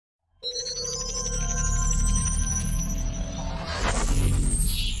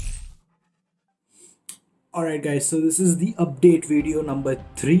Alright guys, so this is the update video number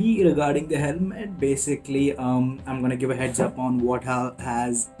 3 regarding the helmet. Basically, I'm gonna give a heads up on what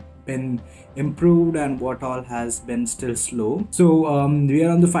has been improved and what all has been still slow. So we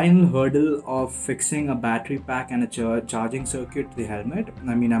are on the final hurdle of fixing a battery pack and a charging circuit to the helmet.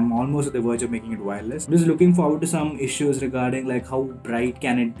 I mean, I'm almost at the verge of making it wireless. I'm just looking forward to some issues regarding like how bright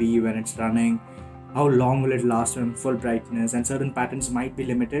can it be when it's running, how long will it last on full brightness, and certain patterns might be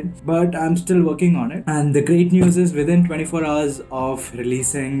limited, but I'm still working on it. And the great news is within 24 hours of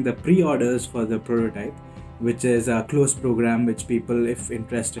releasing the pre-orders for the prototype, which is a closed program which people, if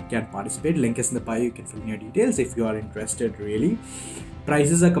interested, can participate. Link is in the bio, you can fill in your details if you are interested. Really,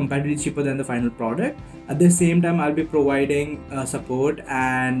 prices are comparatively cheaper than the final product. At the same time, I'll be providing support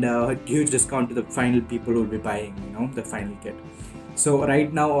and a huge discount to the final people who will be buying the final kit. So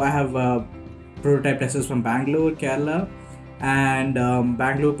right now I have prototype testers from Bangalore, Kerala, and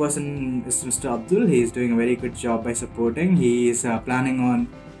Bangalore person is Mr. Abdul. He is doing a very good job by supporting. He is planning on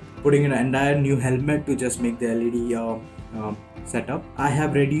putting an entire new helmet to just make the LED setup. I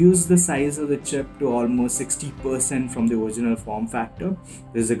have reduced the size of the chip to almost 60% from the original form factor.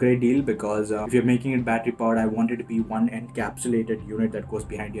 This is a great deal because if you're making it battery powered, I want it to be one encapsulated unit that goes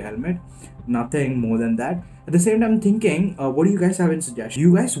behind your helmet, nothing more than that. At the same time, I'm thinking, what do you guys have in suggestion? Do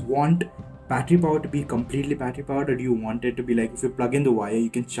you guys want battery power to be completely battery powered, or do you want it to be like if you plug in the wire you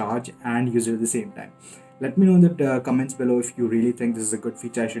can charge and use it at the same time? Let me know in the comments below if you really think this is a good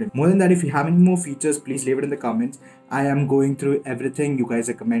feature I should. More than that, if you have any more features, please leave it in the comments. I am going through everything you guys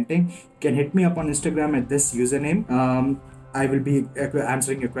are commenting. You can hit me up on Instagram at this username. I will be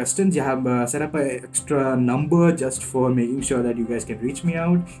answering your questions. You have set up an extra number just for making sure that you guys can reach me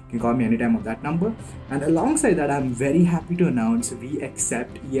out. You can call me anytime on that number. And alongside that, I'm very happy to announce we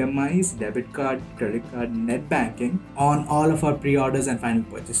accept EMIs, debit card, credit card, net banking on all of our pre-orders and final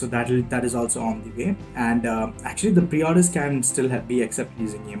purchase. So that is also on the way. And actually, the pre-orders can still be accepted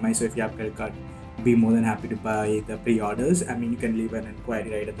using EMI. So if you have credit card, be more than happy to buy the pre-orders. I mean, you can leave an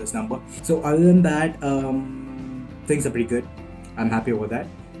inquiry right at this number. So other than that, things are pretty good. I'm happy over that,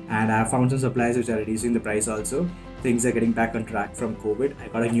 and I have found some suppliers which are reducing the price also. Things are getting back on track from COVID. I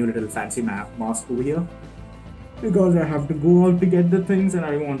got a new little fancy mask over here because I have to go out to get the things and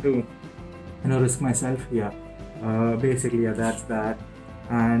I don't want to risk myself. Basically, that's that.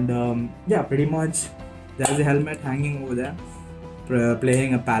 And yeah, pretty much there's a helmet hanging over there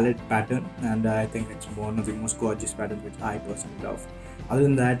playing a palette pattern, and I think it's one of the most gorgeous patterns which I personally love. Other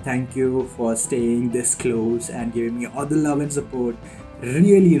than that, thank you for staying this close and giving me all the love and support.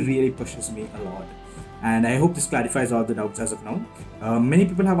 Really pushes me a lot, and I hope this clarifies all the doubts as of now. Many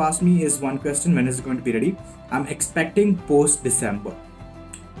people have asked me is one question, when is it going to be ready? I'm expecting post December.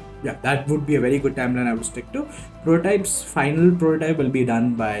 Yeah, that would be a very good timeline I would stick to. Final prototype will be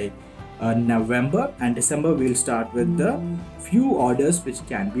done by November, and December we'll start with the few orders which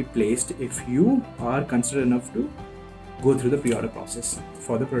can be placed if you are considerate enough to go through the pre-order process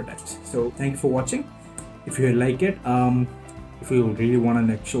for the prototypes. So thank you for watching. If you like it, if you really want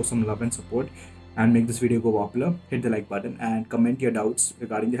to show some love and support and make this video go popular, hit the like button and comment your doubts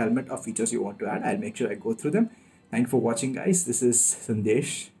regarding the helmet or features you want to add. I'll make sure I go through them. Thank you for watching, guys. This is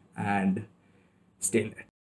Sandesh, and stay lit.